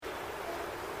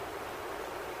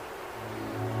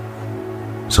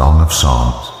Song of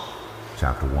Songs,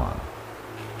 Chapter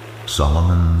 1.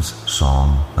 Solomon's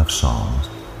Song of Songs.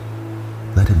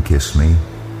 Let him kiss me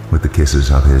with the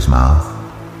kisses of his mouth,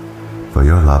 for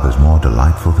your love is more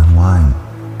delightful than wine.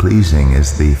 Pleasing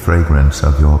is the fragrance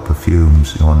of your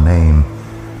perfumes. Your name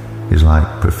is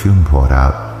like perfume poured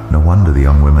out. No wonder the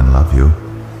young women love you.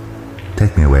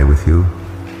 Take me away with you.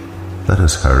 Let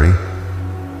us hurry.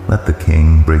 Let the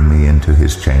king bring me into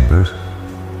his chambers.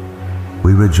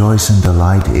 We rejoice and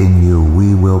delight in you.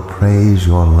 We will praise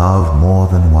your love more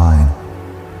than wine.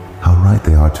 How right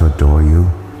they are to adore you.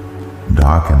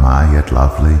 Dark am I, yet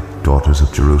lovely, daughters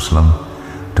of Jerusalem.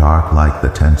 Dark like the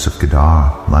tents of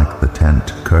Kedar, like the tent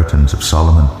curtains of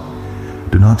Solomon.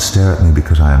 Do not stare at me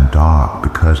because I am dark,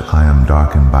 because I am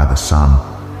darkened by the sun.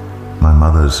 My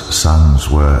mother's sons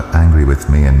were angry with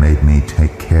me and made me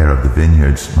take care of the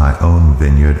vineyards. My own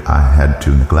vineyard I had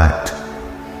to neglect.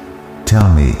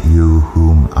 Tell me, you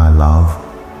whom I love,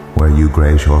 where you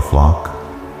graze your flock,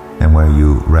 and where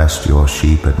you rest your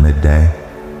sheep at midday.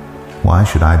 Why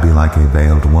should I be like a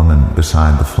veiled woman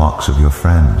beside the flocks of your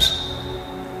friends?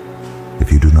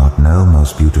 If you do not know,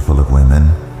 most beautiful of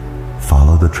women,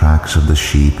 follow the tracks of the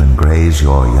sheep and graze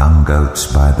your young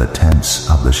goats by the tents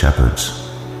of the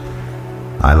shepherds.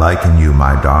 I liken you,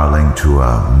 my darling, to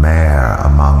a mare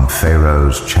among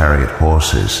Pharaoh's chariot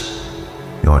horses.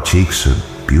 Your cheeks are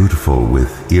beautiful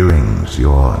with earrings,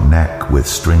 your neck with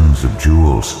strings of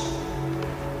jewels.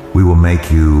 We will make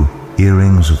you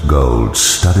earrings of gold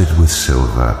studded with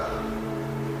silver.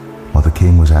 While the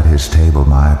king was at his table,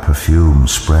 my perfume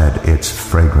spread its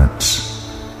fragrance.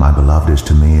 My beloved is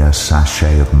to me a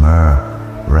sachet of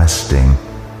myrrh resting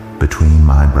between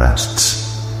my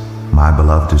breasts. My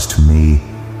beloved is to me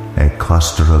a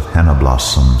cluster of henna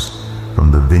blossoms from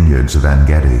the vineyards of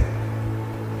En-Gedi.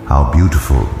 How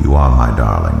beautiful you are, my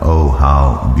darling. Oh,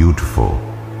 how beautiful.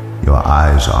 Your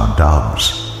eyes are doves.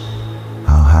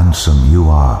 How handsome you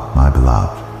are, my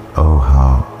beloved. Oh,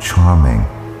 how charming.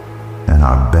 And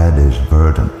our bed is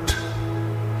verdant.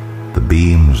 The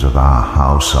beams of our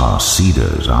house are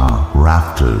cedars, our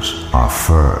rafters are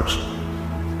firs.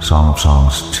 Song of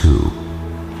Songs 2.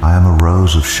 I am a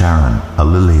rose of Sharon, a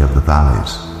lily of the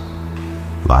valleys.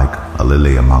 Like a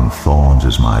lily among thorns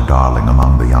is my darling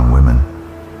among the young women.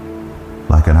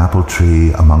 Like an apple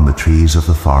tree among the trees of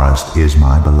the forest is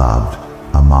my beloved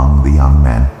among the young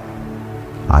men.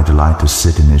 I delight to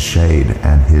sit in his shade,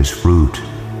 and his fruit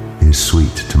is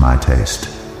sweet to my taste.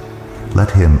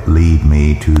 Let him lead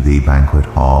me to the banquet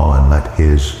hall, and let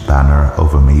his banner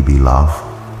over me be love.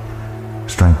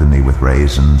 Strengthen me with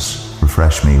raisins,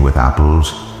 refresh me with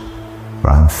apples, for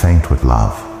I am faint with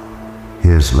love.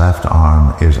 His left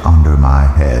arm is under my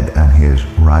head, and his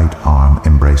right arm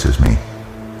embraces me.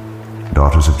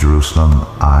 Daughters of Jerusalem,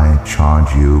 I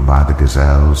charge you by the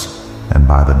gazelles and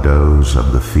by the does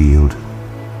of the field,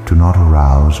 do not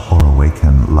arouse or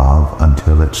awaken love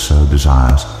until it so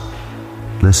desires.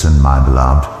 Listen, my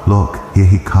beloved, look, here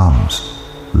he comes,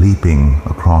 leaping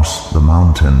across the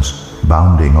mountains,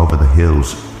 bounding over the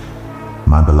hills.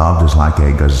 My beloved is like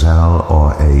a gazelle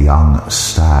or a young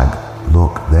stag.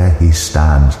 Look, there he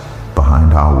stands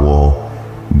behind our wall,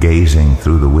 gazing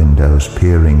through the windows,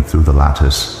 peering through the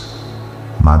lattice.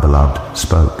 My beloved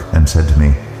spoke and said to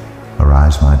me,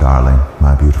 Arise, my darling,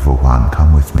 my beautiful one,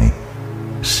 come with me.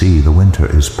 See, the winter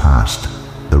is past,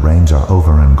 the rains are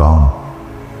over and gone.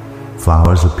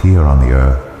 Flowers appear on the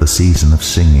earth, the season of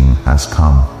singing has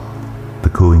come. The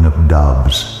cooing of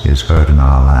doves is heard in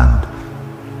our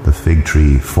land. The fig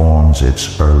tree forms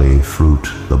its early fruit,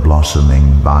 the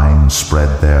blossoming vines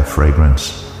spread their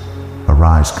fragrance.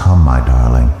 Arise, come, my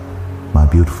darling, my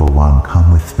beautiful one,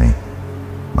 come with me.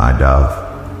 My dove,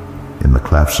 in the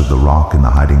clefts of the rock, in the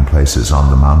hiding places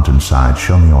on the mountainside,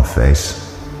 show me your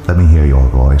face. Let me hear your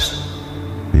voice.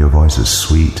 For your voice is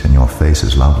sweet and your face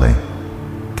is lovely.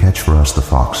 Catch for us the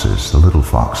foxes, the little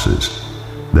foxes,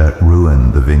 that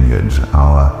ruin the vineyards,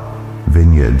 our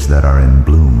vineyards that are in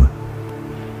bloom.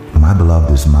 My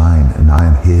beloved is mine, and I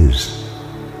am his.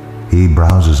 He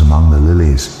browses among the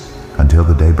lilies until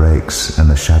the day breaks and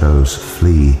the shadows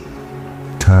flee.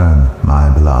 Turn,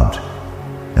 my beloved,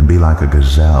 and be like a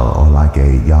gazelle or like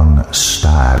a young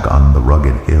stag on the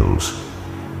rugged hills.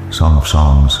 Song of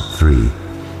Songs 3.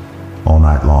 All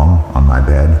night long on my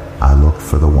bed I looked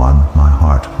for the one my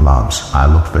heart loves. I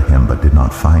looked for him but did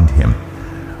not find him.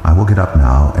 I will get up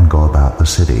now and go about the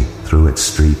city, through its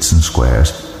streets and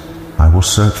squares. I will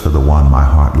search for the one my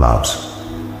heart loves.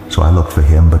 So I looked for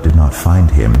him but did not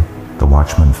find him. The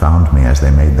watchmen found me as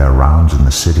they made their rounds in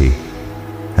the city.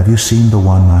 Have you seen the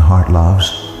one my heart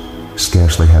loves?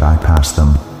 Scarcely had I passed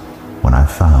them when I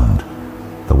found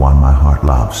the one my heart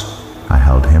loves. I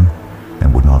held him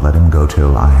and would not let him go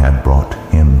till I had brought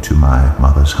him to my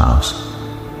mother's house,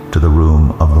 to the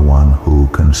room of the one who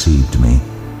conceived me.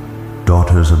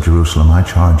 Daughters of Jerusalem, I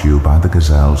charge you by the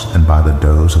gazelles and by the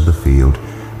does of the field,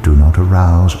 do not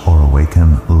arouse or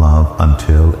awaken love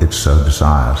until it so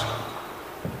desires.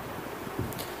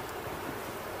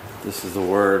 This is the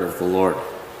word of the Lord.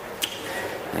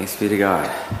 Thanks be to God.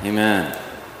 Amen.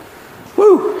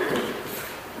 Woo!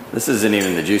 This isn't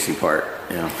even the juicy part,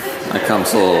 That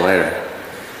comes a little later.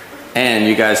 And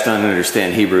you guys don't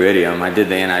understand Hebrew idiom. I did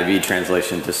the NIV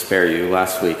translation to spare you.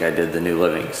 Last week I did the New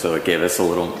Living, so it gave us a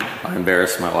little, I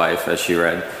embarrassed my wife as she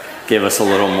read, gave us a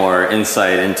little more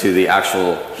insight into the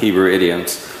actual Hebrew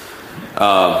idioms.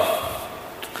 Well,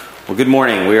 good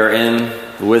morning. We are in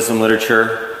the wisdom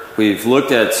literature. We've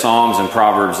looked at Psalms and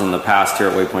Proverbs in the past here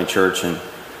at Waypoint Church, and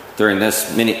during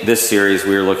this series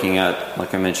we are looking at,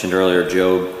 like I mentioned earlier,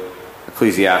 Job,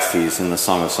 Ecclesiastes, and the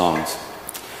Song of Songs.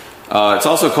 It's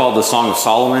also called the Song of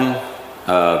Solomon,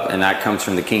 and that comes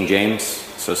from the King James,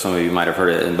 so some of you might have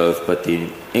heard it in both, but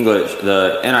the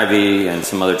NIV and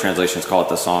some other translations call it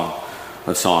the Song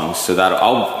of Songs, so that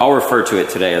I'll refer to it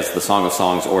today as the Song of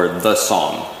Songs or the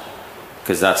Song,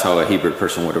 because that's how a Hebrew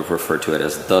person would have referred to it,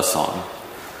 as the song.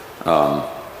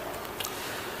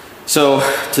 So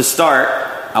to start,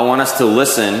 I want us to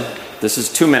listen, this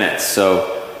is 2 minutes,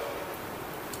 so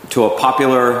to a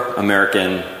popular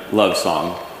American love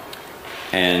song.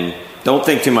 And don't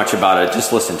think too much about it,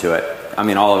 just listen to it. I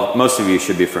mean, most of you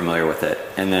should be familiar with it.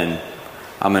 And then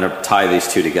I'm going to tie these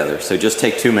two together. So just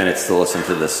take 2 minutes to listen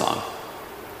to this song.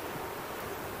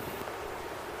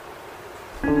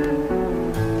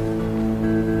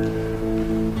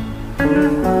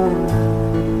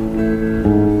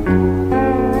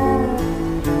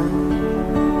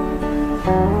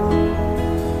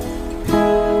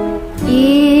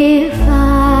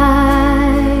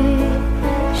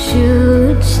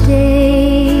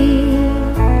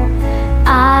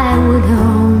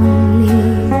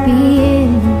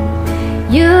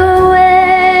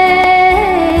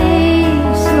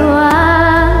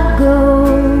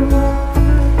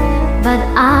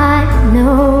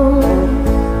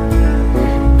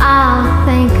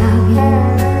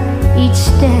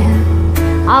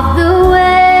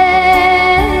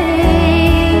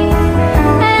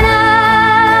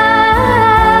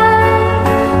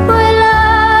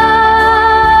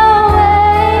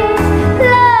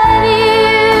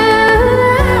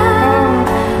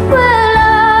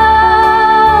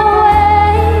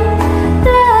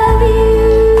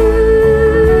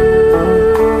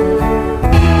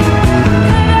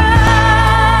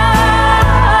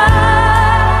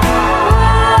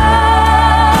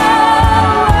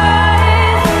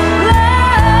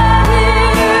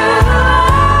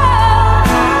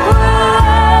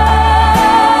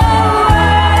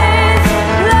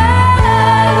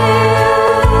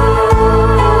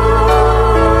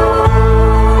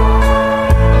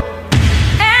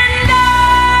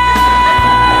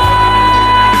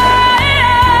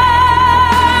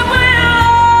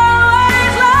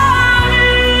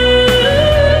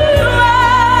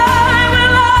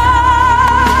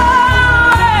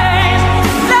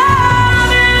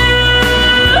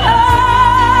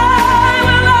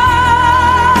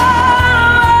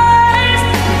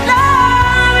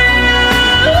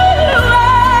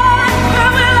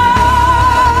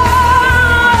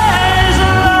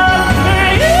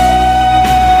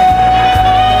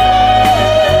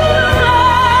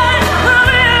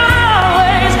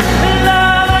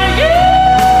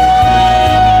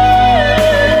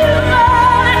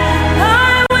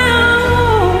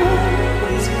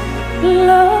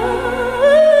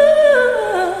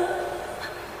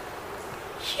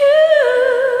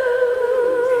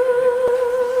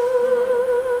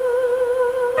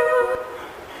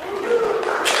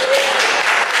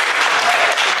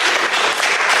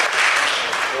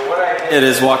 It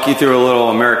is walk you through a little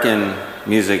American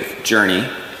music journey.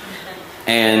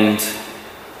 And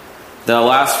the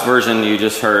last version you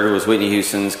just heard was Whitney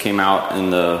Houston's, came out in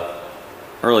the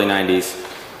early 90s.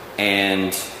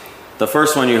 And the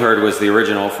first one you heard was the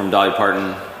original from Dolly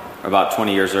Parton about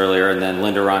 20 years earlier. And then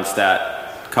Linda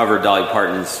Ronstadt covered Dolly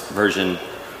Parton's version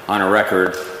on a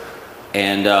record.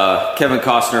 And Kevin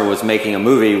Costner was making a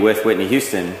movie with Whitney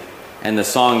Houston. And the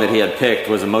song that he had picked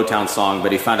was a Motown song,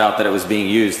 but he found out that it was being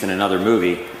used in another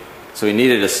movie. So he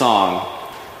needed a song,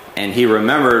 and he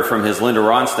remembered from his Linda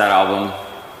Ronstadt album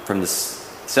from the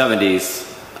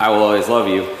 70s, I Will Always Love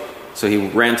You. So he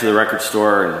ran to the record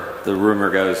store, and the rumor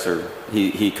goes, or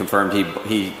he confirmed,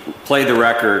 he played the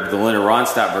record, the Linda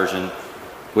Ronstadt version,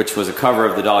 which was a cover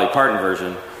of the Dolly Parton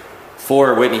version,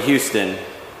 for Whitney Houston,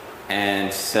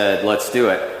 and said, let's do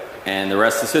it. and the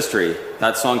rest is history.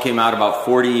 That song came out about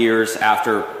 40 years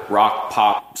after rock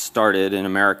pop started in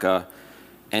America,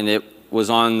 and it was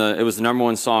the number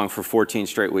one song for 14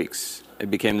 straight weeks. It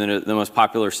became the most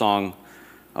popular song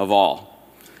of all,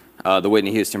 the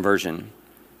Whitney Houston version.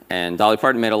 And Dolly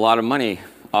Parton made a lot of money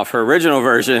off her original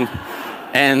version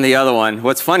and the other one.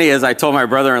 What's funny is I told my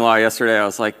brother-in-law yesterday, I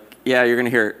was like, yeah, you're going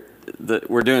to hear,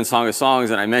 we're doing Song of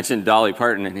Songs, and I mentioned Dolly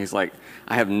Parton, and he's like,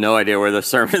 I have no idea where the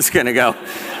sermon's going to go.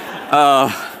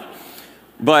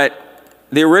 But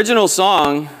the original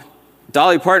song,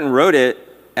 Dolly Parton wrote it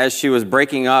as she was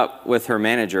breaking up with her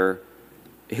manager,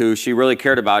 who she really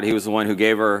cared about. He was the one who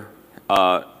gave her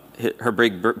her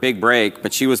big break,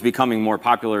 but she was becoming more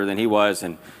popular than he was,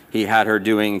 and he had her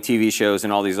doing TV shows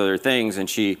and all these other things, and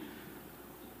she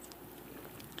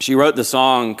wrote the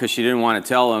song because she didn't want to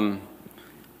tell him,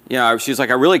 she's like,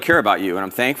 I really care about you, and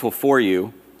I'm thankful for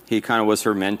you. He kind of was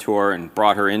her mentor and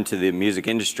brought her into the music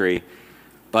industry,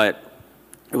 but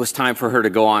it was time for her to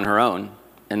go on her own,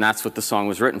 and that's what the song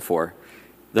was written for.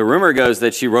 The rumor goes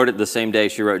that she wrote it the same day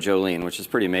she wrote Jolene, which is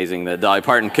pretty amazing that Dolly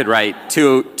Parton could write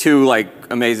two like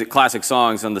amazing classic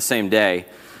songs on the same day.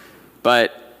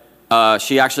 But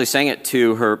she actually sang it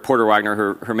to her Porter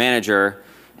Wagner, her manager,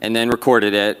 and then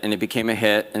recorded it, and it became a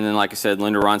hit. And then, like I said,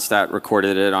 Linda Ronstadt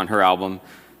recorded it on her album,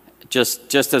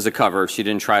 just as a cover. She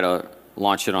didn't try to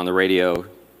launch it on the radio,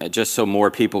 just so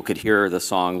more people could hear the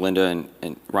song. Linda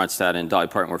and Ronstadt and Dolly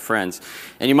Parton were friends.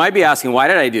 And you might be asking, why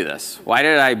did I do this? Why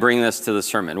did I bring this to the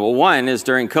sermon? Well, one is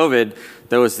during COVID,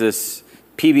 there was this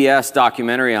PBS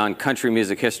documentary on country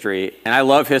music history. And I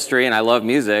love history and I love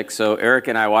music, so Eric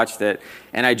and I watched it.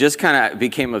 And I just kind of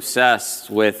became obsessed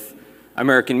with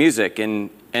American music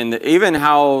and even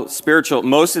how spiritual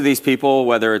most of these people,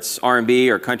 whether it's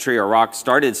R&B or country or rock,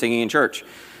 started singing in church.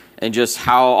 And just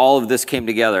how all of this came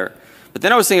together. But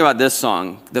then I was thinking about this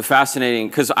song, the fascinating,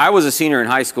 because I was a senior in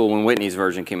high school when Whitney's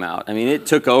version came out. I mean, it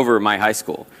took over my high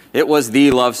school. It was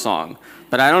the love song.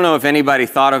 But I don't know if anybody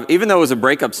thought of, even though it was a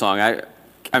breakup song,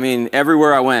 I mean,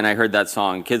 everywhere I went, I heard that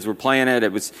song. Kids were playing it.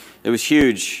 It was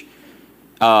huge.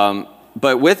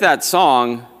 But with that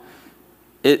song,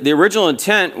 the original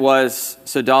intent was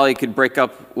so Dolly could break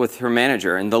up with her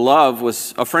manager. And the love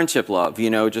was a friendship love,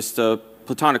 just a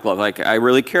platonic love. Like, I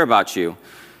really care about you.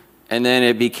 And then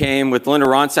it became, with Linda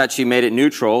Ronstadt, she made it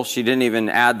neutral. She didn't even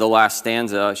add the last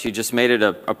stanza. She just made it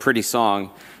a pretty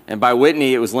song. And by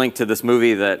Whitney, it was linked to this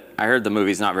movie that, I heard the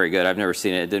movie's not very good. I've never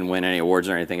seen it. It didn't win any awards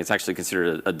or anything. It's actually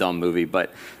considered a dumb movie.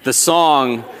 But the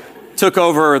song took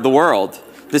over the world.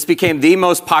 This became the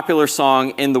most popular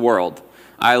song in the world.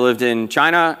 I lived in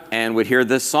China and would hear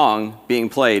this song being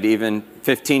played even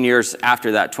 15 years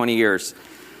after that, 20 years.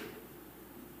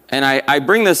 And I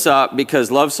bring this up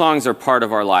because love songs are part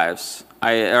of our lives.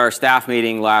 At our staff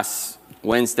meeting last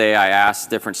Wednesday, I asked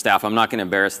different staff, I'm not going to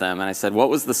embarrass them, and I said, what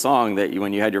was the song that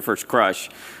when you had your first crush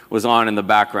was on in the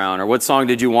background? Or what song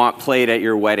did you want played at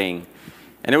your wedding?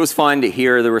 And it was fun to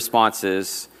hear the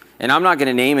responses. And I'm not going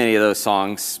to name any of those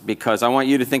songs because I want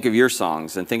you to think of your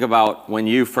songs and think about when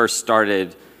you first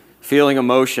started feeling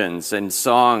emotions and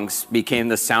songs became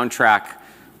the soundtrack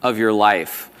of your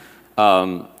life.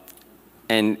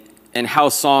 And how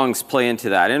songs play into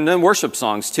that. And then worship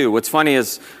songs, too. What's funny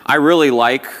is I really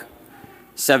like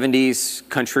 70s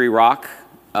country rock.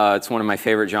 It's one of my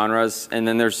favorite genres. And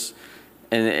then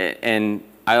and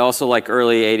I also like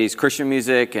early 80s Christian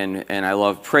music, and I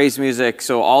love praise music.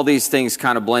 So all these things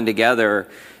kind of blend together.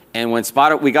 And when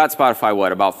we got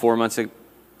Spotify, about 4 months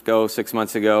ago, 6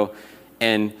 months ago.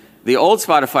 And the old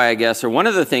Spotify, I guess, or one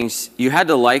of the things, you had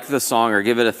to like the song or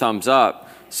give it a thumbs up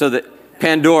so that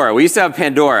Pandora. We used to have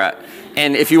Pandora.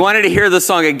 And if you wanted to hear the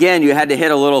song again, you had to hit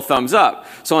a little thumbs up.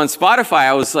 So on Spotify,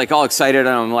 I was like all excited and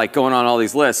I'm like going on all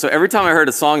these lists. So every time I heard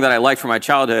a song that I liked from my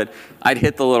childhood, I'd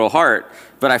hit the little heart.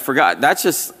 But I forgot.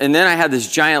 And then I had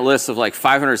this giant list of like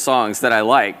 500 songs that I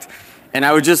liked. And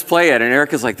I would just play it. And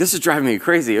Eric is like, this is driving me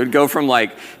crazy. It would go from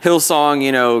like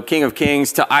Hillsong, King of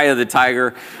Kings to Eye of the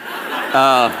Tiger.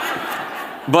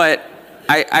 But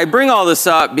I bring all this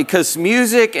up because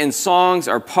music and songs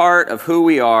are part of who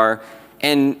we are,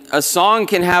 and a song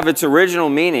can have its original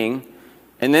meaning,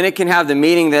 and then it can have the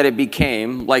meaning that it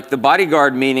became. Like the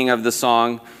Bodyguard meaning of the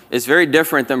song is very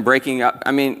different than breaking up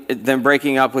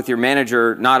with your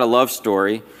manager, not a love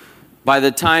story. By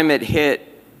the time it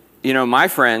hit, my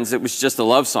friends, it was just a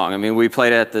love song. I mean, we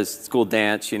played it at the school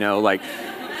dance,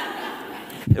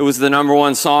 it was the number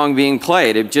one song being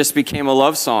played. It just became a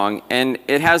love song, and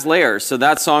it has layers. So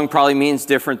that song probably means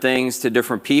different things to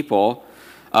different people.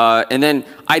 And then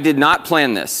I did not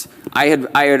plan this. I had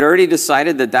already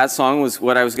decided that song was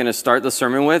what I was going to start the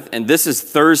sermon with. And this is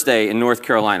Thursday in North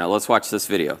Carolina. Let's watch this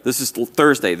video. This is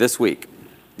Thursday this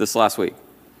last week.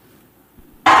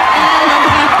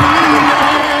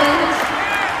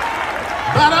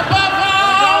 But above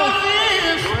all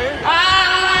this,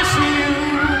 I wish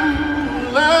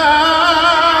you love.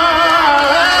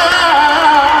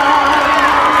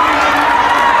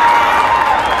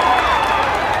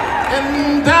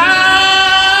 And I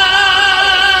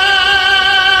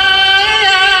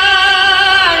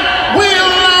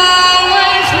will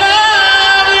always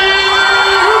love you.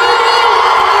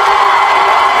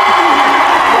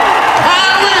 I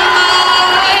will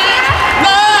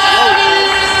always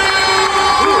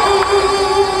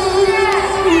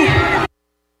love you.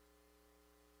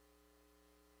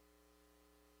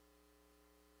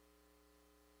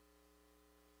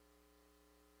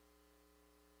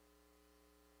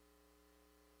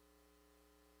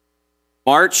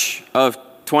 March of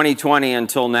 2020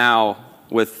 until now,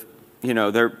 with,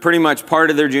 they're pretty much part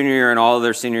of their junior year and all of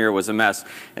their senior year was a mess.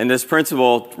 And this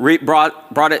principal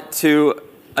brought it to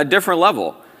a different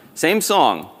level. Same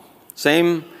song,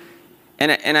 same,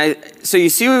 so you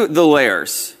see the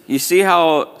layers. You see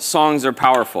how songs are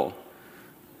powerful.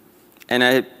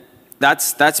 And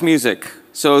that's music.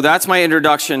 So that's my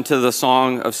introduction to the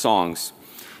Song of Songs.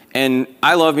 And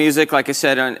I love music, like I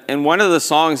said, and one of the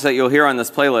songs that you'll hear on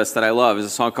this playlist that I love is a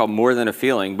song called More Than a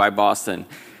Feeling by Boston.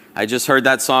 I just heard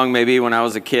that song maybe when I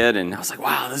was a kid, and I was like,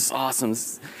 wow, this is awesome.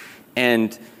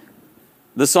 And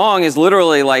the song is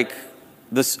literally like,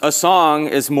 a song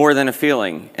is more than a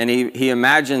feeling. And he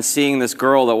imagines seeing this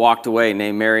girl that walked away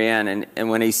named Marianne, and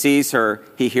when he sees her,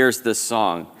 he hears this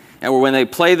song. And when they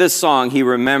play this song, he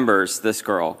remembers this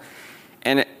girl.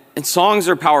 And songs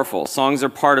are powerful. Songs are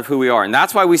part of who we are. And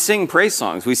that's why we sing praise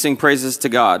songs. We sing praises to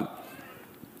God.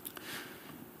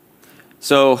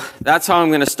 So that's how I'm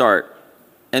going to start.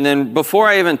 And then before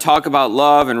I even talk about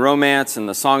love and romance and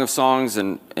the Song of Songs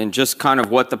and just kind of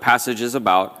what the passage is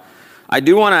about, I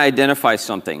do want to identify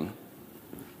something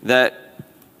that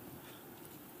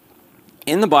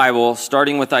in the Bible,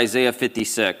 starting with Isaiah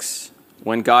 56,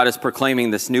 when God is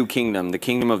proclaiming this new kingdom, the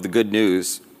kingdom of the good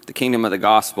news, the kingdom of the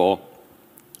gospel,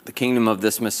 the kingdom of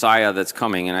this Messiah that's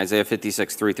coming in Isaiah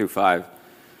 56, 3-5.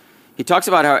 He talks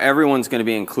about how everyone's going to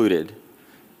be included.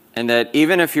 And that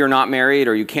even if you're not married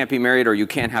or you can't be married or you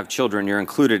can't have children, you're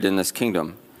included in this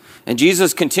kingdom. And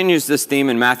Jesus continues this theme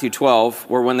in Matthew 12,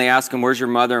 where when they ask him, where's your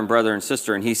mother and brother and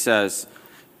sister? And he says,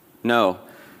 no,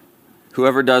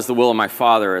 whoever does the will of my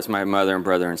Father is my mother and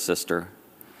brother and sister.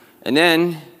 And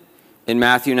then in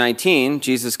Matthew 19,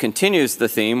 Jesus continues the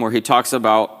theme where he talks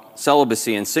about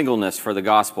celibacy and singleness for the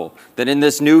gospel. That in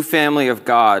this new family of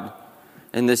God,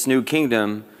 in this new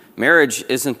kingdom, marriage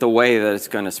isn't the way that it's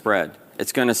going to spread.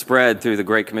 It's going to spread through the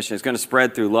Great Commission. It's going to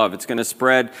spread through love. It's going to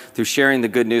spread through sharing the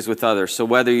good news with others. So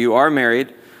whether you are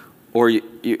married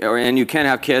and you can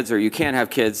have kids or you can't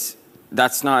have kids,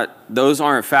 those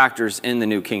aren't factors in the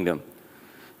new kingdom.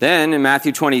 Then in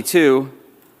Matthew 22,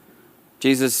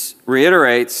 Jesus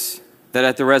reiterates that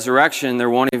at the resurrection, there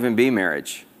won't even be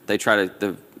marriage.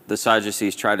 The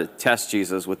Sadducees try to test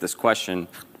Jesus with this question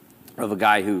of a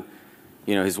guy who,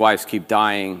 his wives keep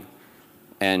dying,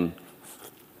 and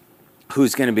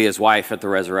who's going to be his wife at the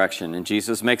resurrection. And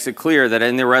Jesus makes it clear that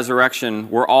in the resurrection,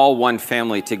 we're all one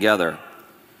family together.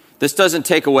 This doesn't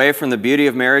take away from the beauty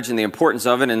of marriage and the importance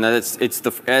of it, and that it's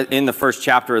in the first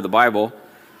chapter of the Bible.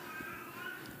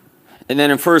 And then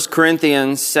in 1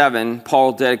 Corinthians 7,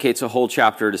 Paul dedicates a whole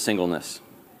chapter to singleness,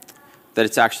 that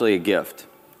it's actually a gift.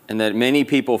 And that many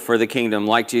people for the kingdom,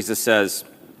 like Jesus says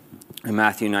in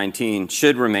Matthew 19,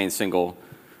 should remain single.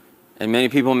 And many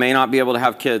people may not be able to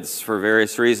have kids for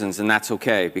various reasons, and that's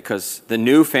okay, because the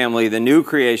new family, the new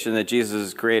creation that Jesus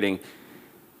is creating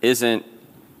isn't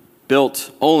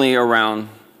built only around,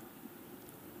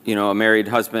 a married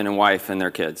husband and wife and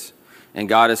their kids. And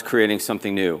God is creating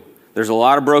something new. There's a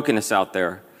lot of brokenness out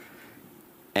there,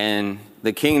 and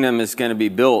the kingdom is going to be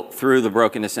built through the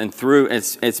brokenness and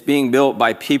it's being built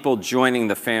by people joining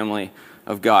the family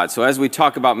of God. So as we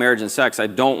talk about marriage and sex, I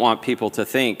don't want people to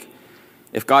think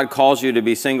if God calls you to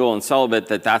be single and celibate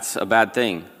that that's a bad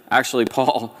thing. Actually,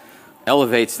 Paul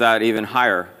elevates that even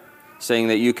higher, saying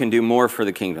that you can do more for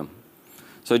the kingdom.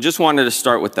 So I just wanted to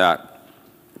start with that.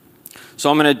 So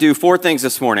I'm going to do 4 things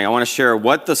this morning. I want to share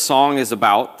what the song is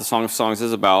about, the Song of Songs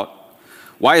is about.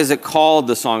 Why is it called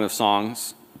the Song of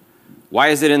Songs? Why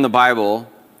is it in the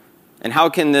Bible? And how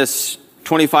can this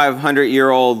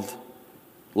 2,500-year-old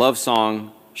love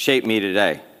song shape me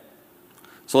today?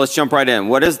 So let's jump right in.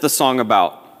 What is the song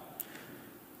about?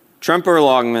 Tremper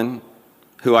Longman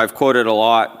who I've quoted a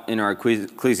lot in our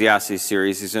Ecclesiastes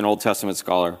series. He's an Old Testament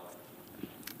scholar.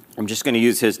 I'm just going to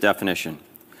use his definition.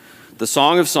 The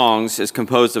Song of Songs is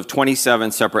composed of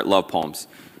 27 separate love poems.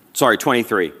 Sorry,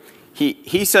 23.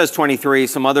 He says 23.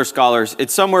 Some other scholars,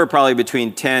 it's somewhere probably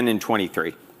between 10 and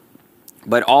 23.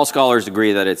 But all scholars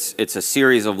agree that it's a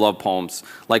series of love poems.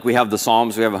 Like we have the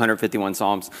Psalms, we have 151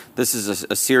 Psalms. This is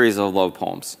a series of love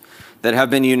poems that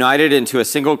have been united into a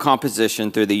single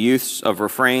composition through the use of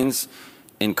refrains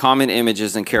in common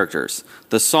images and characters.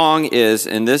 The song is,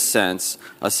 in this sense,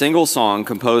 a single song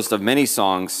composed of many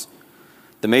songs.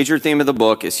 The major theme of the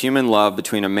book is human love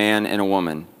between a man and a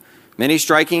woman. Many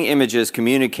striking images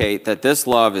communicate that this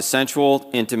love is sensual,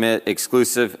 intimate,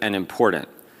 exclusive, and important.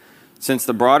 Since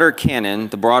the broader canon,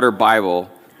 the broader Bible,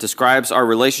 describes our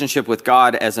relationship with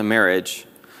God as a marriage,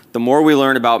 the more we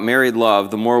learn about married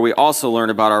love, the more we also learn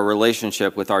about our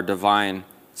relationship with our divine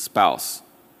spouse.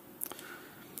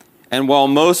 And while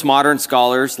most modern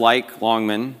scholars, like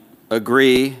Longman,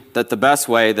 agree that the best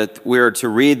way that we are to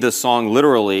read the song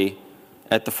literally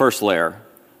at the first layer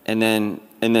and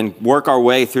then work our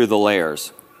way through the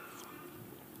layers,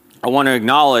 I want to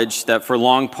acknowledge that for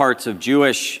long parts of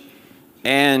Jewish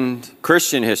and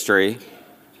Christian history,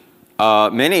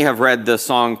 many have read the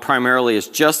song primarily as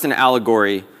just an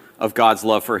allegory of God's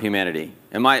love for humanity.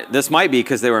 This might be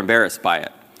because they were embarrassed by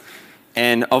it.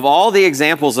 And of all the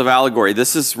examples of allegory,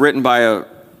 this is written by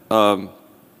a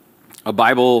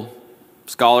Bible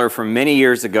scholar from many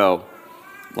years ago,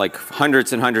 like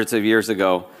hundreds and hundreds of years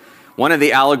ago. One of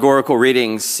the allegorical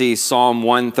readings sees Song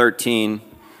 113,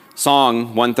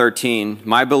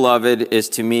 "My beloved is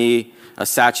to me a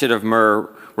sachet of myrrh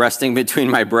resting between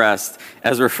my breasts,"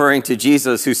 as referring to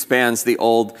Jesus who spans the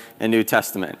Old and New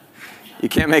Testament. You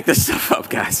can't make this stuff up,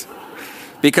 guys,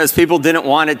 because people didn't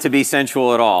want it to be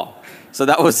sensual at all. So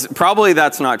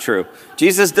that's not true.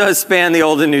 Jesus does span the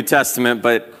Old and New Testament,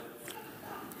 but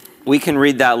we can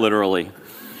read that literally.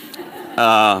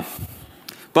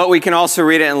 But we can also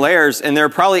read it in layers, and there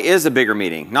probably is a bigger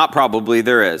meaning. Not probably,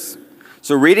 there is.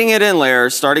 So reading it in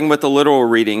layers, starting with the literal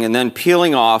reading, and then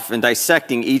peeling off and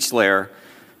dissecting each layer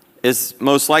is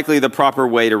most likely the proper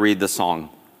way to read the song.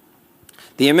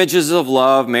 The images of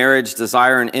love, marriage,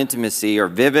 desire, and intimacy are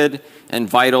vivid and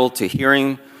vital to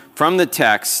hearing from the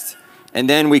text, and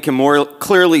then we can more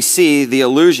clearly see the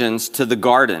allusions to the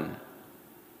garden,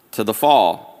 to the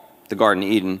fall, the Garden of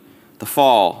Eden, the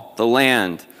fall, the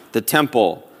land, the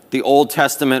temple, the Old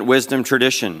Testament wisdom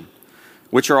tradition,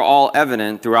 which are all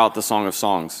evident throughout the Song of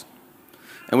Songs.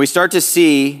 And we start to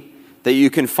see that you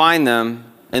can find them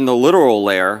in the literal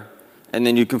layer, and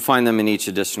then you can find them in each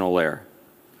additional layer.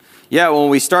 Yeah, when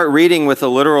we start with the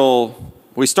literal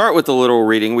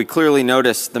reading, we clearly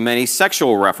notice the many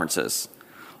sexual references.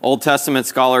 Old Testament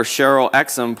scholar Cheryl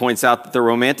Exum points out that the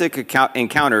romantic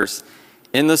encounters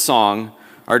in the song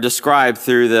are described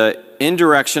through the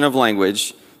indirection of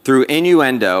language, through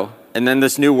innuendo, and then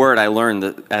this new word I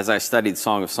learned as I studied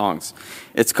Song of Songs.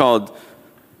 It's called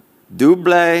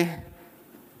double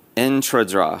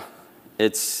entendre.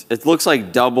 It looks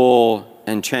like double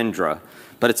entendre,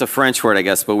 but it's a French word, I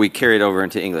guess, but we carry it over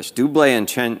into English. Double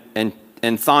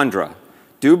entendre.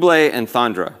 Double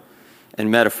entendre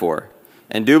and metaphor.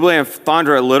 And double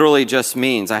entendre literally just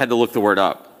means, I had to look the word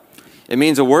up. It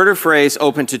means a word or phrase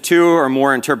open to two or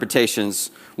more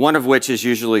interpretations, one of which is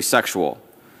usually sexual.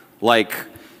 Like,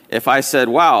 if I said,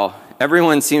 wow,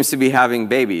 everyone seems to be having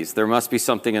babies, there must be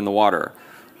something in the water.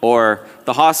 Or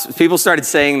people started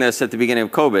saying this at the beginning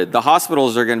of COVID, the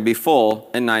hospitals are going to be full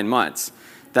in 9 months.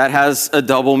 That has a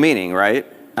double meaning, right?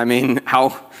 I mean,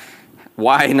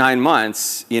 why 9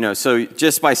 months? So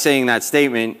just by saying that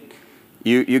statement,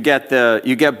 you get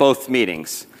both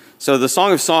meanings. So the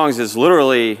Song of Songs is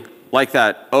literally like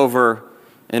that over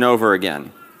and over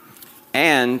again.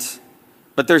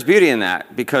 But there's beauty in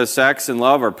that, because sex and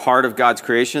love are part of God's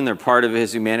creation. They're part of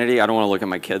his humanity. I don't want to look at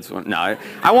my kids. No,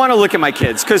 I want to look at my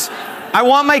kids because I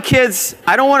want my kids,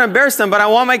 I don't want to embarrass them, but I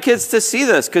want my kids to see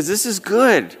this because this is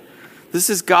good. This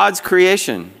is God's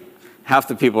creation. Half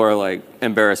the people are like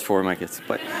embarrassed for my kids.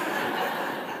 But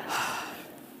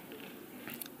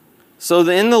so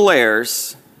in the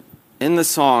layers, in the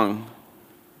song,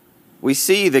 we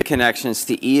see the connections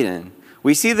to Eden.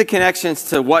 We see the connections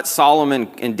to what Solomon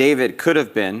and David could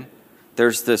have been.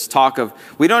 There's this talk of,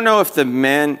 we don't know if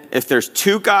there's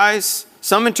two guys.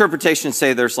 Some interpretations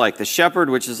say there's like the shepherd,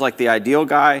 which is like the ideal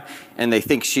guy, and they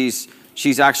think she's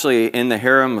actually in the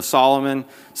harem of Solomon.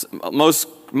 Most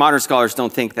modern scholars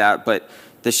don't think that, but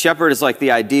the shepherd is like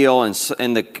the ideal,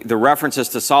 and the references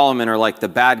to Solomon are like the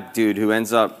bad dude who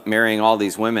ends up marrying all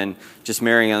these women, just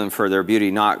marrying them for their beauty,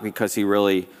 not because he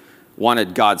really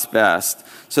wanted God's best.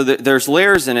 So there's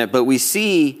layers in it, but we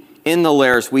see in the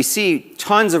layers, we see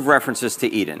tons of references to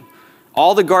Eden.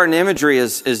 All the garden imagery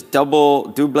is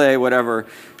double, whatever.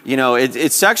 You know,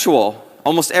 it's sexual.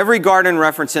 Almost every garden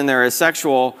reference in there is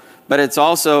sexual, but it's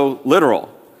also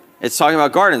literal. It's talking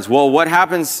about gardens. Well, what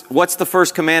happens? What's the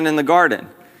first command in the garden?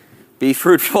 Be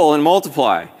fruitful and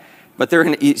multiply. But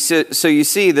so you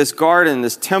see this garden,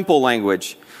 this temple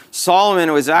language.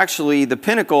 Solomon was actually the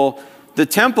pinnacle. The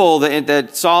temple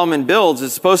that Solomon builds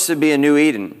is supposed to be a new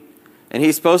Eden. And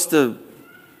he's supposed to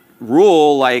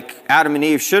rule like Adam and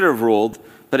Eve should have ruled,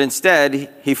 but instead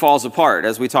he falls apart,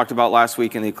 as we talked about last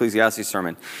week in the Ecclesiastes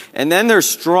sermon. And then there's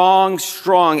strong,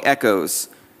 strong echoes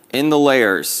in the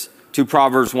layers to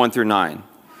Proverbs 1 through 9.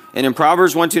 And in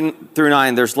Proverbs 1 through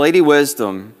 9, there's Lady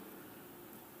Wisdom,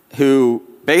 who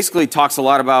basically talks a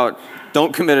lot about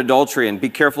don't commit adultery and be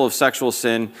careful of sexual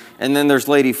sin. And then there's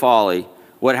Lady Folly,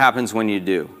 what happens when you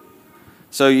do.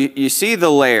 So you see the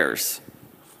layers.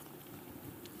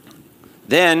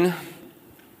 Then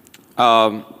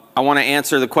I want to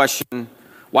answer the question,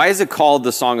 why is it called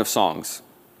the Song of Songs?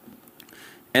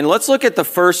 And let's look at the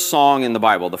first song in the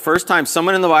Bible. The first time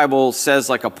someone in the Bible says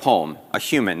like a poem, a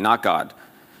human, not God.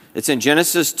 It's in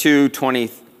Genesis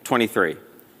 2:23.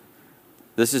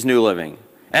 This is New Living.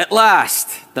 At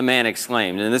last, the man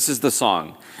exclaimed, and this is the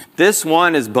song. This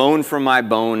one is bone from my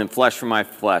bone and flesh from my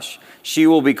flesh. She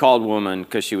will be called woman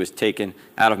because she was taken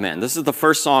out of man. This is the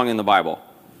first song in the Bible.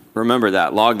 Remember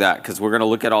that, log that, because we're going to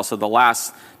look at also the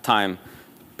last time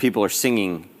people are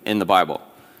singing in the Bible,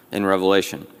 in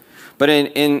Revelation. But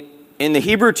in the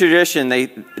Hebrew tradition, they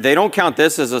don't count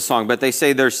this as a song, but they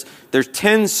say there's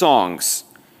 10 songs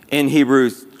in Hebrew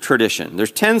tradition.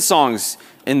 There's 10 songs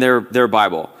in their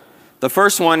Bible. The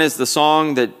first one is the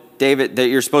song that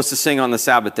you're supposed to sing on the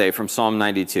Sabbath day from Psalm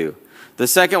 92. The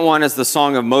second one is the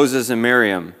song of Moses and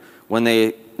Miriam when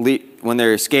they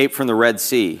escaped from the Red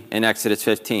Sea in Exodus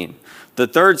 15. The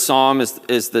third psalm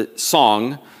is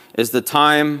the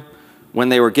time when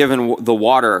they were given the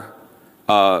water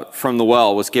from the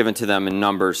well was given to them in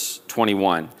Numbers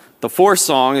 21. The fourth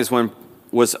song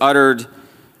was uttered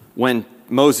when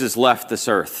Moses left this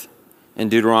earth in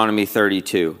Deuteronomy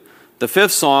 32. The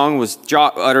fifth song was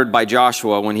uttered by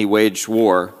Joshua when he waged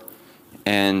war,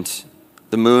 and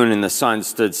the moon and the sun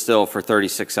stood still for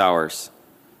 36 hours.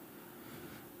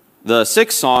 The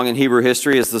sixth song in Hebrew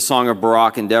history is the song of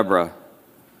Barak and Deborah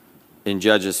in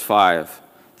Judges 5.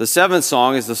 The seventh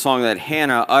song is the song that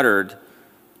Hannah uttered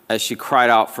as she cried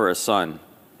out for a son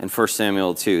in 1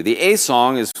 Samuel 2. The eighth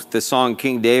song is the song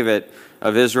King David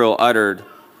of Israel uttered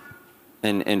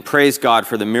and praised God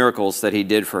for the miracles that he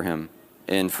did for him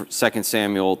in 2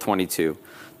 Samuel 22.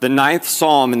 The ninth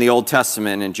psalm in the Old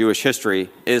Testament in Jewish history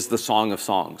is the Song of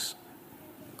Songs,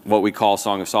 what we call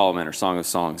Song of Solomon or Song of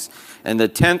Songs. And the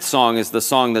 10th song is the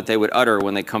song that they would utter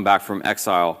when they come back from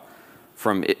exile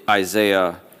from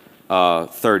Isaiah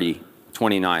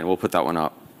 30:29. We'll put that one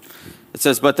up. It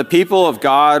says, "But the people of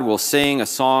God will sing a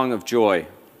song of joy,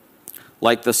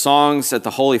 like the songs at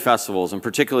the holy festivals, and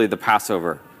particularly the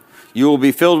Passover. You will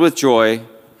be filled with joy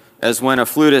as when a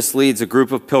flutist leads a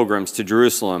group of pilgrims to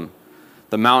Jerusalem,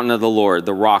 the mountain of the Lord,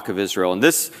 the rock of Israel." And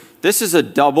this is a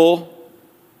double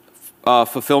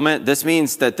fulfillment. This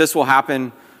means that this will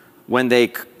happen when they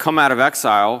come out of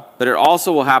exile, but it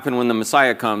also will happen when the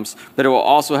Messiah comes, but it will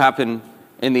also happen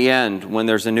in the end when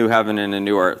there's a new heaven and a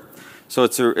new earth. So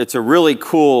it's a really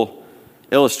cool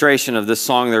illustration of this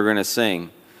song they're going to sing.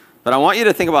 But I want you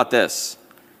to think about this.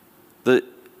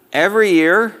 Every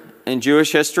year in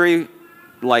Jewish history,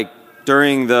 like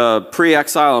during the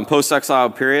pre-exile and post-exile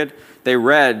period, they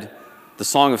read the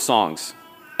Song of Songs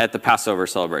at the Passover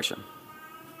celebration.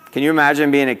 Can you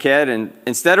imagine being a kid and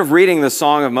instead of reading the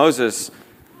Song of Moses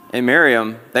and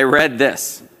Miriam, they read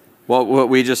this, what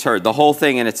we just heard, the whole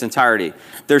thing in its entirety.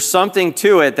 There's something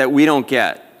to it that we don't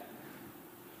get.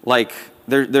 Like,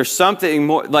 there's something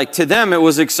more, like to them it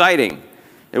was exciting.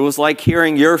 It was like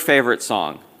hearing your favorite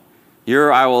song,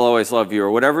 your I Will Always Love You,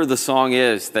 or whatever the song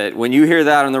is that when you hear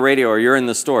that on the radio or you're in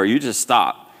the store, you just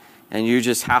stop and you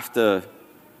just have to,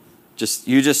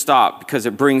 you just stop because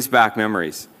it brings back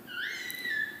memories.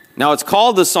 Now, it's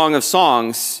called the Song of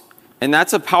Songs, and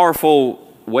that's a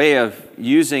powerful way of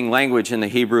using language in the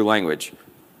Hebrew language.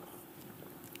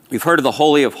 We've heard of the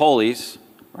Holy of Holies,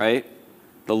 right?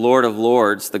 The Lord of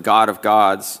Lords, the God of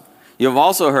Gods. You've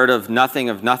also heard of nothing,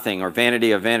 or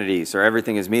vanity of vanities, or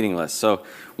everything is meaningless. So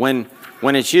when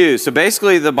it's used, so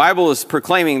basically the Bible is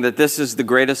proclaiming that this is the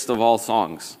greatest of all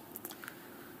songs.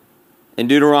 In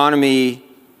Deuteronomy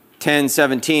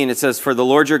 10:17, it says, "For the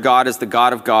Lord your God is the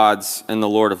God of gods and the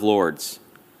Lord of lords."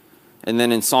 And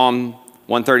then in Psalm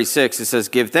 136, it says,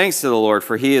 "Give thanks to the Lord,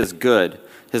 for he is good.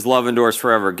 His love endures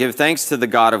forever. Give thanks to the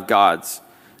God of gods.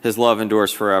 His love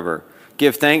endures forever.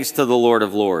 Give thanks to the Lord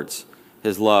of lords.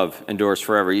 His love endures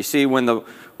forever." You see, when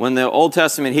the Old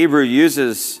Testament Hebrew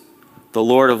uses the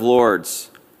Lord of lords,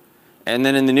 and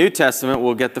then in the New Testament,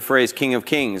 we'll get the phrase King of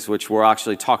Kings, which we'll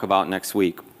actually talk about next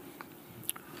week.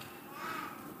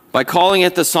 By calling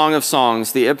it the Song of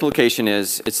Songs, the implication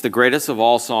is it's the greatest of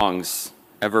all songs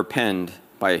ever penned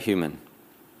by a human.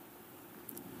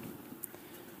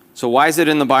 So why is it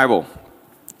in the Bible?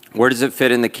 Where does it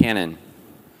fit in the canon?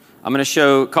 I'm going to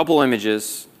show a couple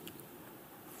images.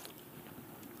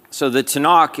 So the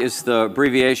Tanakh is the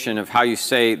abbreviation of how you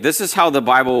say, this is how the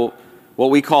Bible, what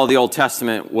we call the Old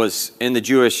Testament, was in the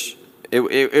Jewish,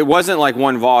 it wasn't like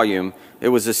one volume, it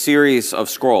was a series of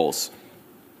scrolls.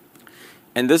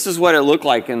 And this is what it looked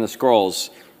like in the scrolls.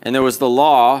 And there was the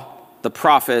law, the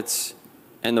prophets,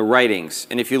 and the writings.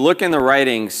 And if you look in the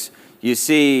writings, you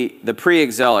see the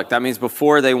pre-exilic. That means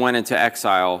before they went into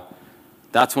exile.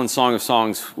 That's when Song of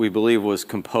Songs, we believe, was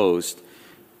composed.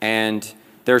 And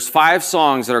there's 5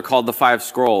 songs that are called the 5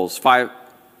 scrolls.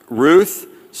 Ruth,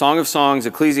 Song of Songs,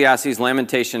 Ecclesiastes,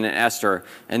 Lamentation, and Esther.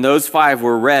 And those 5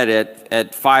 were read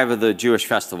at 5 of the Jewish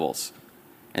festivals.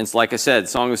 And it's like I said,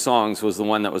 Song of Songs was the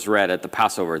one that was read at the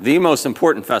Passover, the most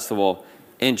important festival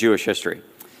in Jewish history.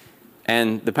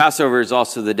 And the Passover is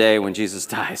also the day when Jesus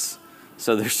dies.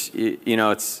 So there's,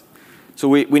 so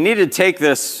we need to take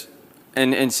this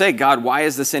and say, God, why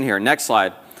is this in here? Next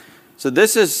slide. So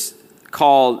this is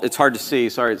called, it's hard to see,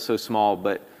 sorry it's so small,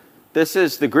 but this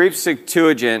is the Greek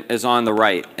Septuagint is on the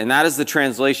right. And that is the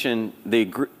translation, the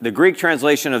Greek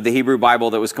translation of the Hebrew Bible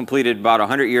that was completed about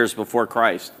 100 years before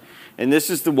Christ. And this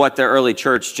is what the early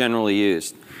church generally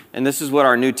used. And this is what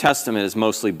our New Testament is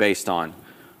mostly based on.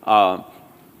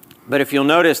 But if you'll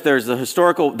notice, there's the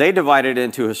historical, they divided it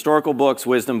into historical books,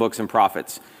 wisdom books, and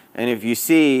prophets. And if you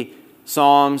see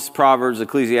Psalms, Proverbs,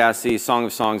 Ecclesiastes, Song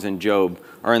of Songs, and Job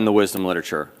are in the wisdom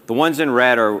literature. The ones in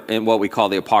red are in what we call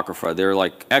the Apocrypha. They're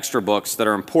like extra books that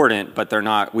are important, but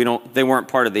they weren't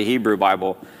part of the Hebrew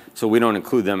Bible, so we don't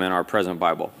include them in our present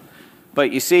Bible.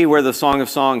 But you see where the Song of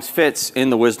Songs fits in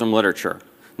the wisdom literature.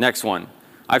 Next one.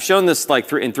 I've shown this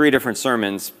in 3 different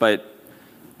sermons, but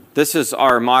this is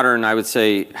our modern, I would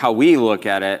say, how we look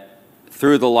at it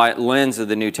through the lens of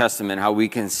the New Testament, how we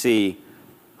can see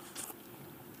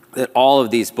that all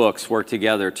of these books work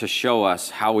together to show us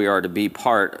how we are to be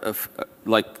part of,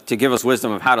 to give us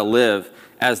wisdom of how to live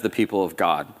as the people of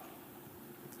God.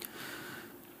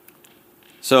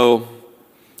 So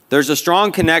there's a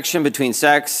strong connection between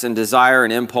sex and desire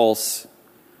and impulse.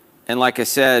 And like I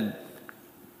said,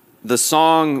 the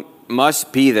song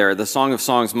must be there. The Song of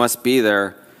Songs must be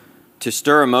there to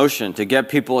stir emotion, to get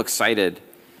people excited,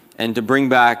 and to bring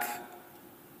back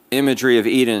imagery of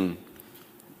Eden,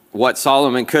 what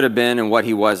Solomon could have been and what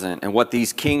he wasn't, and what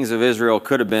these kings of Israel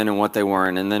could have been and what they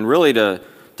weren't, and then really to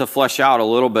flesh out a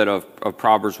little bit of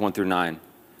Proverbs 1 through 9.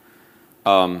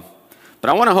 But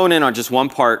I want to hone in on just one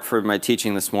part for my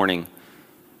teaching this morning.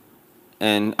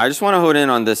 And I just want to hone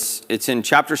in on this. It's in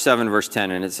chapter 7, verse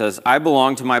 10, and it says, "I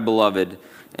belong to my beloved,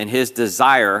 and his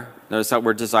desire," notice that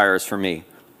word desire is for me.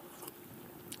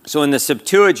 So in the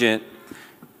Septuagint,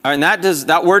 and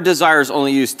that word desire is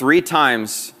only used 3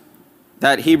 times.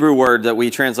 That Hebrew word that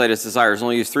we translate as desire is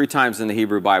only used 3 times in the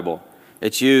Hebrew Bible.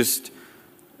 It's used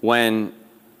when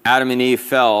Adam and Eve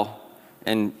fell,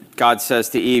 and God says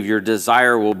to Eve, "Your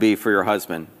desire will be for your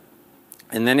husband."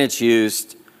 And then it's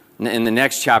used in the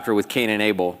next chapter with Cain and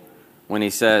Abel, when he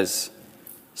says,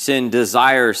 sin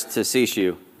desires to seize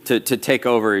you, to take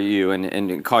over you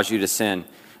and cause you to sin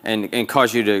and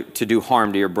cause you to do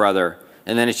harm to your brother.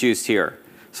 And then it's used here.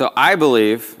 So I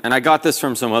believe, and I got this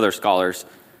from some other scholars,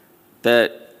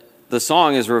 that the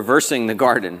song is reversing the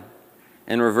garden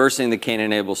and reversing the Cain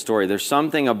and Abel story. There's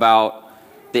something about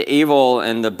the evil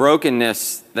and the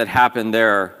brokenness that happened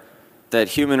there that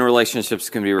human relationships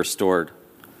can be restored.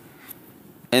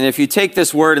 And if you take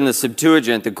this word in the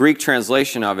Septuagint, the Greek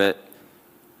translation of it,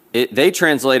 they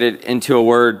translate it into a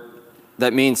word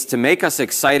that means to make us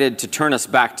excited, to turn us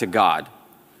back to God.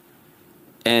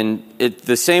 And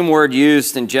the same word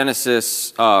used in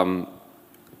Genesis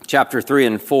chapter 3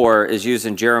 and 4 is used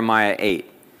in Jeremiah 8.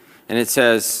 And it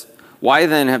says, "Why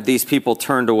then have these people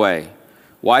turned away?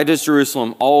 Why does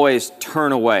Jerusalem always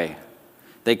turn away?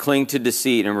 They cling to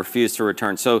deceit and refuse to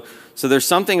return." So there's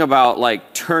something about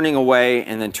like turning away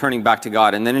and then turning back to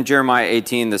God. And then in Jeremiah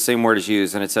 18, the same word is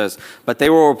used, and it says, "But they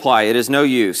will reply, 'It is no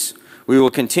use. We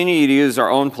will continue to use our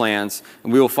own plans,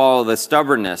 and we will follow the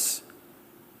stubbornness."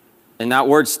 And that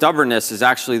word stubbornness is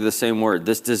actually the same word,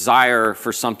 this desire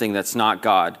for something that's not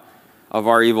God, of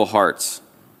our evil hearts.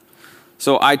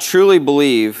 So I truly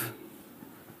believe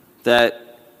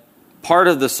that part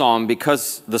of the psalm,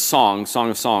 because the Song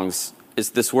of Songs,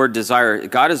 is this word desire.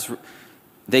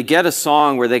 They get a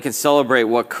song where they can celebrate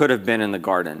what could have been in the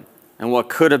garden and what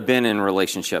could have been in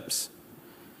relationships.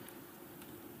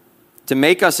 To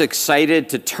make us excited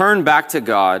to turn back to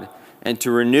God and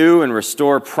to renew and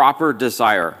restore proper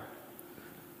desire.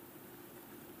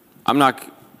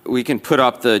 We can put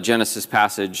up the Genesis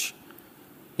passage.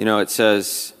 It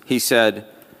says, he said,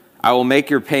 I will make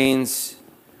your pains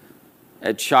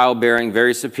at childbearing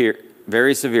very severe.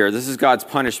 This is God's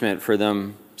punishment for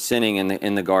them sinning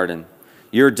in the garden.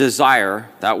 Your desire,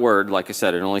 that word, like I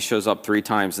said, it only shows up 3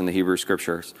 times in the Hebrew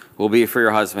scriptures, will be for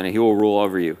your husband, and he will rule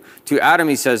over you. To Adam,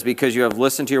 he says, because you have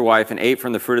listened to your wife and ate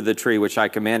from the fruit of the tree which I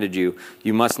commanded you,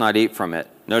 you must not eat from it.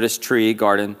 Notice tree,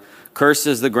 garden. Cursed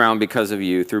is the ground because of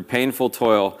you. Through painful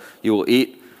toil, you will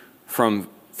eat from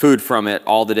food from it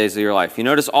all the days of your life. You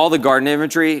notice all the garden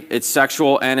imagery, it's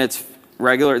sexual and it's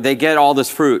regular. They get all this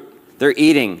fruit. They're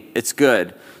eating. It's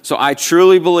good. So I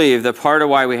truly believe that part of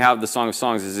why we have the Song of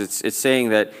Songs is it's saying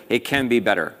that it can be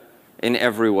better in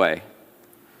every way.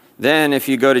 Then if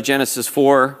you go to Genesis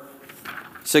 4,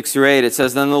 6 through 8, it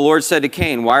says, Then the Lord said to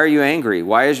Cain, Why are you angry?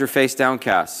 Why is your face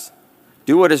downcast?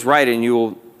 Do what is right and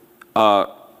you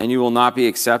will not be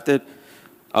accepted.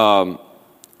 But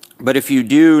if you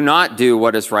do not do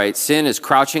what is right, sin is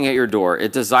crouching at your door.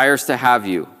 It desires to have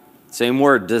you. Same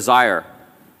word, desire.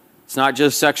 It's not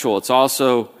just sexual. It's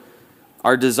also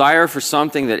our desire for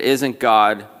something that isn't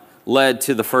God led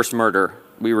to the first murder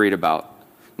we read about.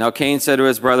 Now Cain said to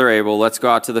his brother Abel, let's go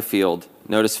out to the field.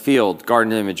 Notice field,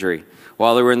 garden imagery.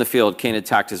 While they were in the field, Cain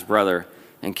attacked his brother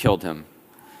and killed him.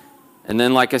 And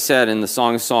then, like I said, in the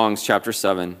Song of Songs, chapter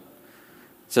 7, it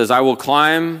says, I will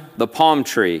climb the palm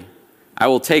tree. I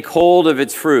will take hold of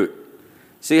its fruit.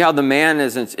 See how the man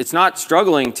it's not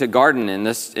struggling to garden in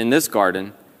this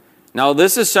garden. Now,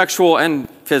 this is sexual and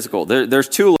physical. There's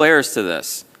 2 layers to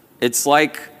this. It's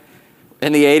like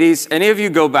in the 80s, any of you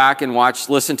go back and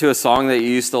listen to a song that you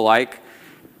used to like,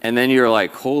 and then you're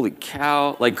like, holy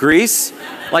cow. Like Grease,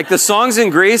 like the songs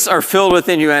in Grease are filled with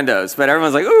innuendos, but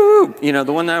everyone's like, ooh,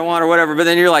 the one that I want or whatever. But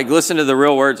then you're like, listen to the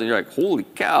real words, and you're like, holy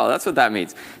cow, that's what that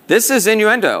means. This is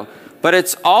innuendo, but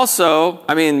it's also,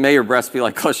 may your breasts be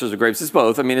like clusters of grapes. It's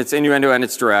both. It's innuendo and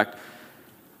it's direct.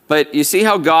 But you see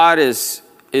how God is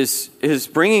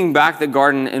bringing back the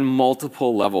garden in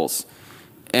multiple levels.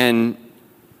 And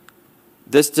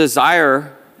this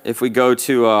desire, if we go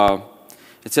to,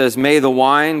 it says, may the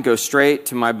wine go straight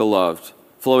to my beloved,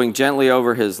 flowing gently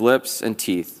over his lips and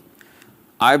teeth.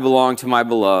 I belong to my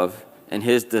beloved, and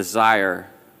his desire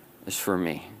is for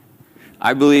me.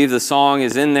 I believe the song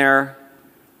is in there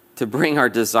to bring our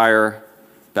desire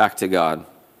back to God.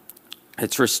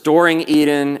 It's restoring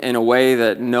Eden in a way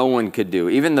that no one could do.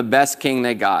 Even the best king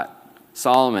they got,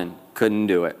 Solomon, couldn't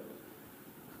do it.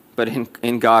 But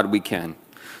in God we can.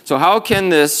 So how can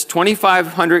this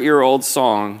 2,500-year-old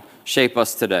song shape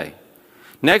us today?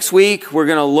 Next week, we're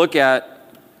going to look at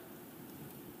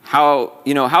how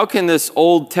can this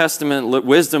Old Testament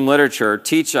wisdom literature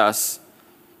teach us,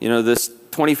 this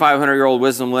 2,500-year-old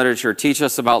wisdom literature teach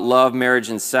us about love, marriage,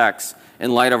 and sex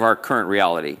in light of our current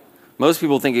reality. Most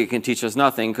people think it can teach us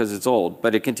nothing because it's old,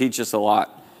 but it can teach us a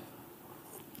lot.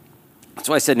 That's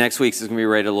why I said next week's is going to be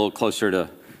rated a little closer to,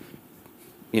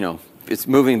 it's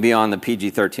moving beyond the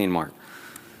PG-13 mark.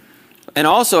 And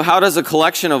also, how does a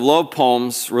collection of love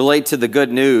poems relate to the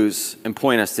good news and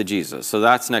point us to Jesus? So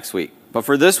that's next week. But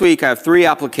for this week, I have 3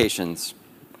 applications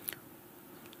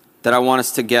that I want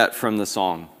us to get from the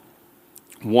song.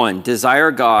 1, desire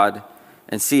God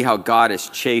and see how God is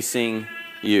chasing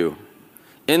you.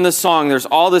 In the song, there's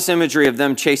all this imagery of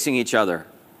them chasing each other.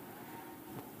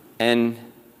 And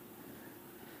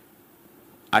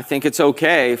I think it's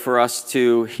okay for us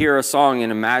to hear a song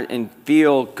and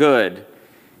feel good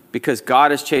because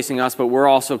God is chasing us, but we're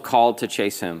also called to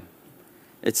chase him.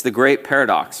 It's the great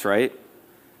paradox, right?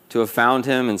 To have found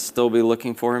him and still be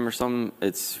looking for him or something.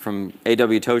 It's from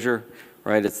A.W. Tozer,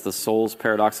 right? It's the soul's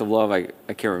paradox of love. I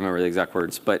can't remember the exact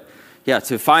words. But yeah,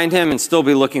 to find him and still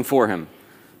be looking for him.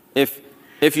 If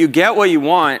you get what you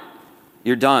want,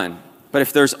 you're done. But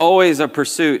if there's always a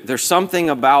pursuit, there's something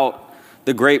about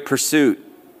the great pursuit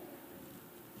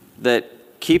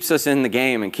that keeps us in the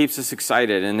game and keeps us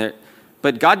excited.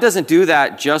 But God doesn't do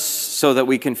that just so that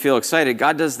we can feel excited.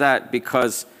 God does that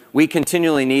because we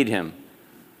continually need him.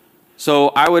 So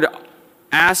I would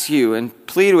ask you and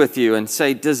plead with you and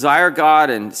say, desire God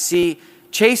and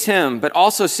chase him, but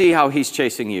also see how he's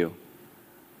chasing you.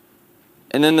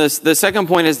 And then the second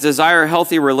point is desire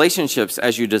healthy relationships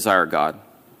as you desire God.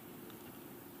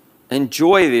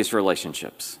 Enjoy these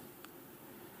relationships.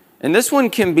 And this one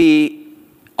can be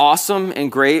awesome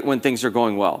and great when things are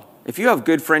going well. If you have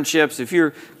good friendships, if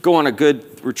you're going on a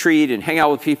good retreat and hang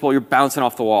out with people, you're bouncing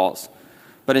off the walls.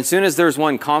 But as soon as there's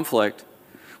one conflict,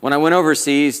 when I went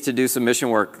overseas to do some mission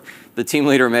work, the team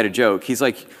leader made a joke. He's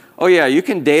like, oh yeah, you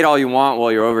can date all you want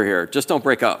while you're over here. Just don't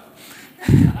break up.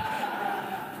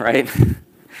 Right?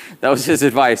 That was his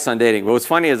advice on dating. But what's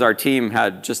funny is our team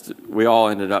we all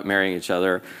ended up marrying each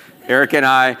other. Eric and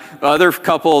I, the other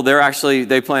couple,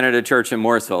 they planted a church in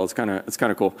Morrisville. It's kind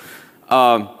of cool.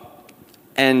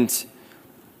 And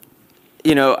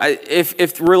you know,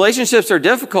 if relationships are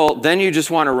difficult, then you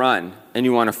just want to run and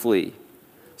you want to flee.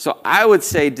 So I would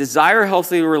say desire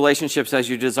healthy relationships as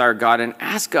you desire God, and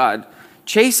ask God,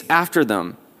 chase after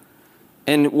them.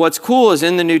 And what's cool is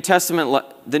in the New Testament,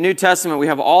 we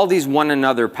have all these one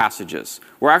another passages.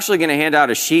 We're actually going to hand out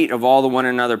a sheet of all the one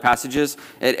another passages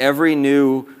at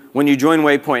when you join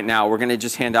Waypoint now, we're going to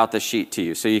just hand out the sheet to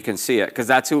you so you can see it, because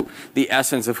that's the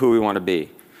essence of who we want to be.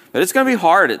 But it's going to be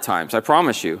hard at times, I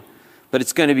promise you. But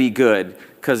it's going to be good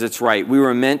because it's right. We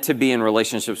were meant to be in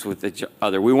relationships with each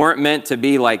other. We weren't meant to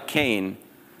be like Cain,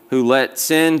 who let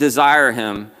sin desire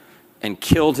him and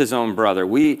killed his own brother.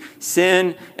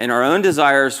 Sin and our own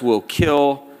desires will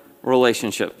kill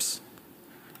relationships.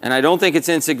 And I don't think it's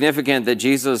insignificant that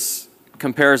Jesus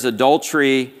compares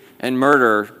adultery and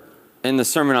murder in the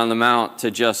Sermon on the Mount to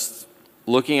just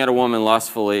looking at a woman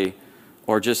lustfully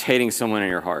or just hating someone in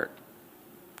your heart.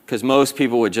 Because most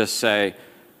people would just say,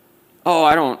 oh,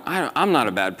 I'm not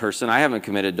a bad person. I haven't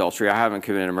committed adultery. I haven't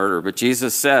committed murder. But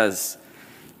Jesus says,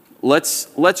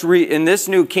 in this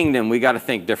new kingdom, we got to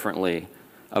think differently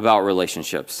about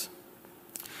relationships.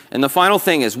 And the final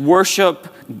thing is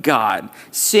worship God.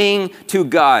 Sing to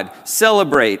God.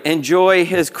 Celebrate. Enjoy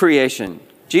his creation.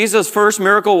 Jesus' first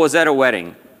miracle was at a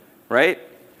wedding, right?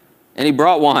 And he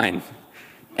brought wine.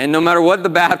 And no matter what the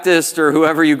Baptist or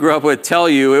whoever you grew up with tell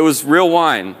you, it was real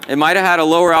wine. It might have had a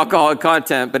lower alcoholic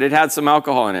content, but it had some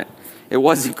alcohol in it. It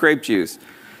wasn't grape juice.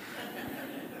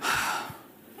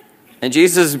 And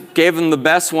Jesus gave them the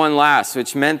best one last,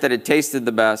 which meant that it tasted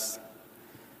the best.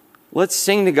 Let's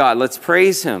sing to God. Let's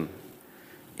praise him.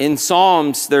 In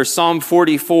Psalms, there's Psalm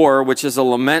 44, which is a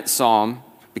lament psalm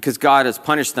because God has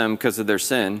punished them because of their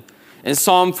sin. In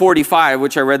Psalm 45,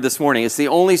 which I read this morning, it's the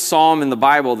only psalm in the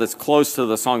Bible that's close to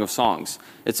the Song of Songs.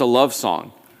 It's a love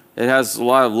song. It has a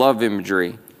lot of love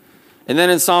imagery. And then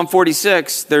in Psalm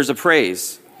 46, there's a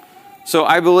praise. So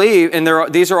I believe, and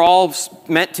these are all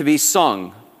meant to be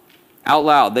sung out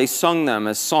loud. They sung them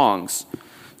as songs.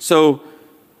 So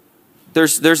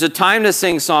there's a time to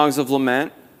sing songs of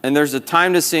lament, and there's a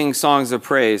time to sing songs of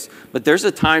praise, but there's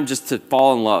a time just to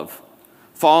fall in love.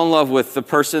 Fall in love with the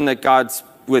person that God's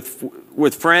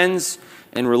with friends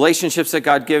and relationships that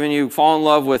God given you. Fall in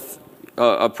love with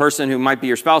a person who might be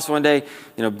your spouse one day.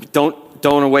 You know,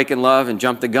 don't awaken love and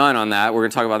jump the gun on that. We're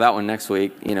going to talk about that one next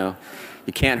week. You know,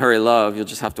 you can't hurry love. You'll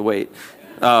just have to wait.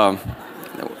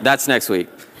 That's next week.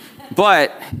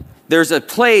 But there's a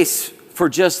place for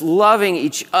just loving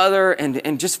each other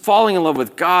and just falling in love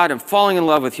with God and falling in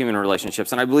love with human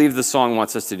relationships. And I believe the song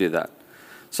wants us to do that.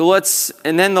 So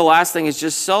and then the last thing is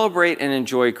just celebrate and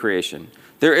enjoy creation.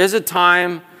 There is a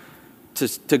time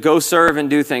to go serve and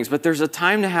do things, but there's a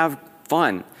time to have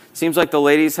fun. Seems like the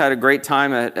ladies had a great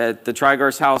time at the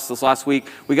Trigars house this last week.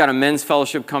 We got a men's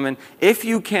fellowship coming. If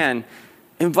you can,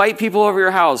 invite people over your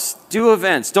house. Do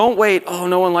events. Don't wait, oh,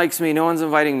 no one likes me, no one's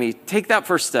inviting me. Take that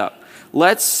first step.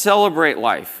 Let's celebrate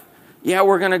life. Yeah,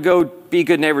 we're going to go be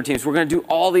good neighbor teams. We're going to do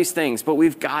all these things, but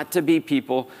we've got to be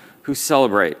people who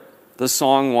celebrate. The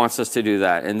song wants us to do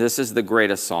that, and this is the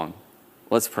greatest song.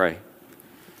 Let's pray.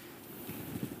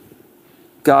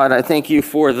 God, I thank you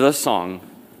for the song.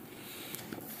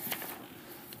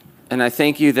 And I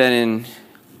thank you that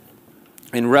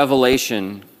in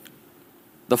Revelation,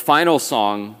 the final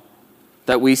song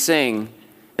that we sing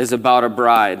is about a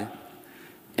bride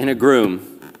and a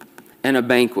groom and a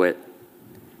banquet.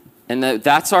 And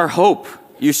that's our hope.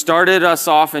 You started us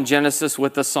off in Genesis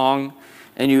with the song,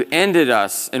 and you ended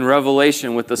us in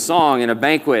Revelation with the song and a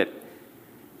banquet.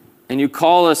 And you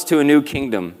call us to a new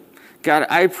kingdom. God,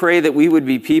 I pray that we would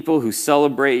be people who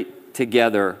celebrate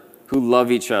together, who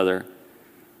love each other.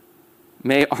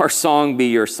 May our song be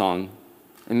your song,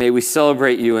 and may we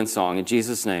celebrate you in song. In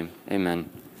Jesus' name, amen.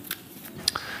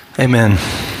 Amen.